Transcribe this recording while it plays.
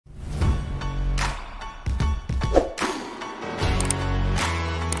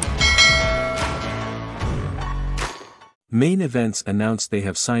Main Events announced they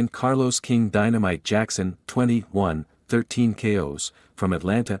have signed Carlos King Dynamite Jackson, 21, 13 KOs, from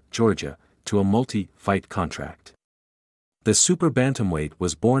Atlanta, Georgia, to a multi-fight contract. The Super Bantamweight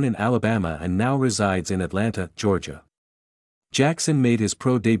was born in Alabama and now resides in Atlanta, Georgia. Jackson made his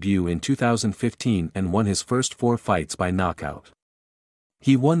pro debut in 2015 and won his first 4 fights by knockout.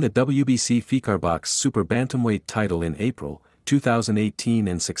 He won the WBC FECARBOX Super Bantamweight title in April 2018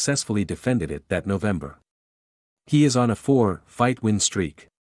 and successfully defended it that November. He is on a 4-fight win streak.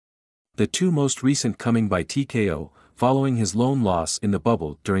 The 2 most recent coming by TKO, following his lone loss in the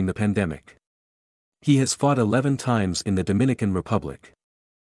bubble during the pandemic. He has fought 11 times in the Dominican Republic.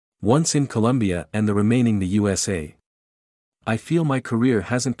 Once in Colombia and the remaining the USA. I feel my career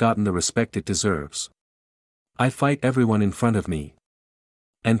hasn't gotten the respect it deserves. I fight everyone in front of me.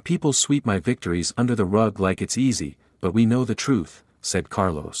 And people sweep my victories under the rug like it's easy, but we know the truth, said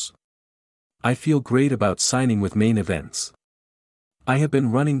Carlos. I feel great about signing with Main Events. I have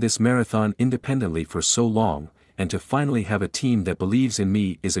been running this marathon independently for so long, and to finally have a team that believes in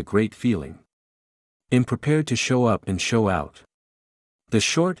me is a great feeling. I'm prepared to show up and show out. The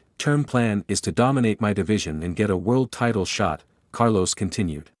short-term plan is to dominate my division and get a world title shot, Carlos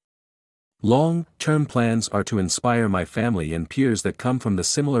continued. Long-term plans are to inspire my family and peers that come from the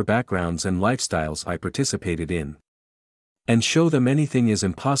similar backgrounds and lifestyles I participated in. And show them anything is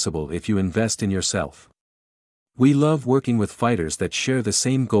impossible if you invest in yourself. We love working with fighters that share the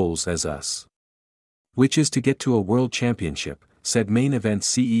same goals as us. Which is to get to a world championship, said Main Event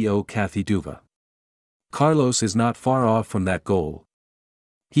CEO Kathy Duva. Carlos is not far off from that goal.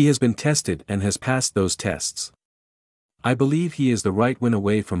 He has been tested and has passed those tests. I believe he is the right win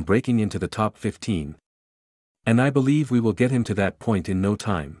away from breaking into the top 15. And I believe we will get him to that point in no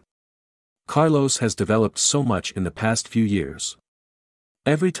time. Carlos has developed so much in the past few years.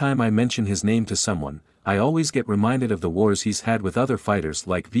 Every time I mention his name to someone, I always get reminded of the wars he's had with other fighters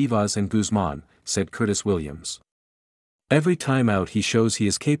like Vivas and Guzman, said Curtis Williams. Every time out he shows he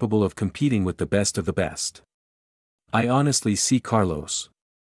is capable of competing with the best of the best. I honestly see Carlos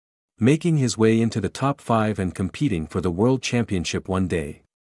making his way into the top 5 and competing for the World Championship one day.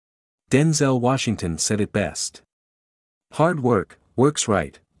 Denzel Washington said it best. Hard work, works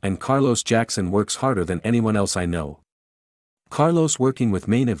right, and Carlos Jackson works harder than anyone else I know. Carlos working with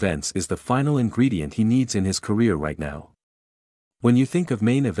Main Events is the final ingredient he needs in his career right now. When you think of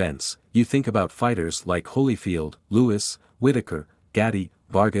Main Events, you think about fighters like Holyfield, Lewis, Whitaker, Gatti,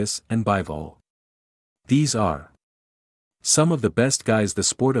 Vargas and Bivol. These are some of the best guys the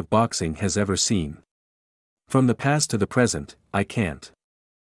sport of boxing has ever seen. From the past to the present, I can't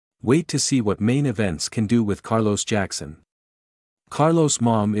wait to see what Main Events can do with Carlos Jackson. Carlos'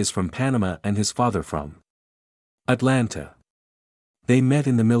 mom is from Panama and his father from Atlanta. They met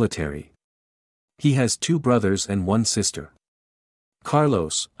in the military. He has 2 brothers and 1 sister.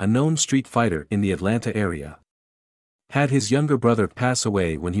 Carlos, a known street fighter in the Atlanta area, had his younger brother pass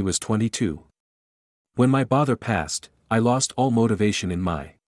away when he was 22. When my father passed, I lost all motivation in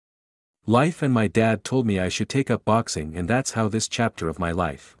my life and my dad told me I should take up boxing, and that's how this chapter of my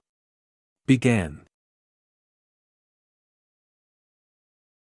life began.